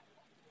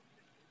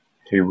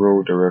He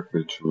rode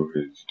directly to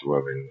his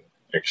dwelling,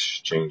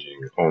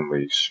 exchanging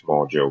only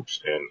small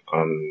jokes and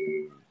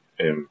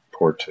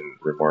unimportant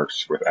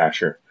remarks with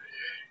Asher.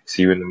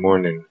 "See you in the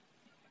morning,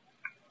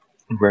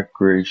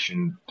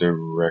 Recreation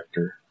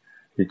Director,"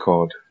 he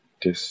called,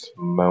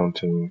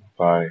 dismounting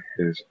by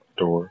his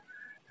door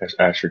as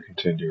Asher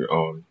continued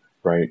on.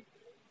 "Right,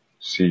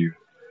 see you,"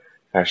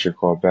 Asher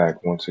called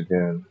back once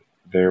again.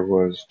 There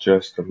was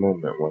just a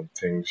moment when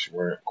things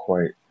weren't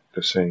quite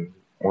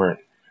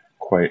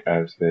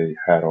as they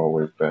had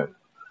always been.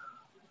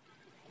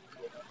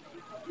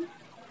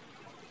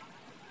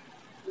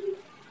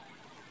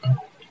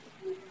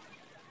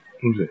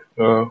 Who's it?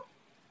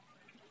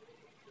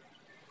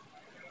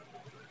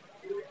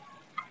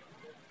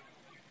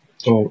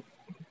 Oh,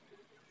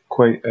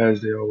 quite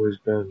as they always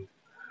been.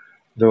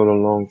 Though the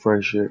long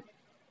friendship,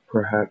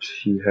 perhaps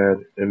he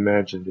had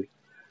imagined it,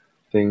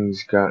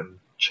 things couldn't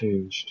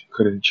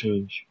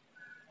change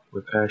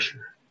with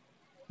Asher.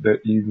 The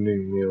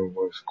evening meal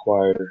was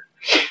quieter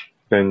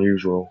than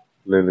usual.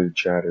 Lily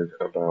chatted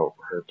about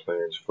her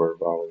plans for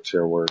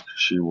volunteer work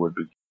she would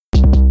be.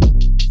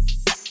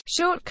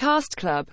 Short Cast Club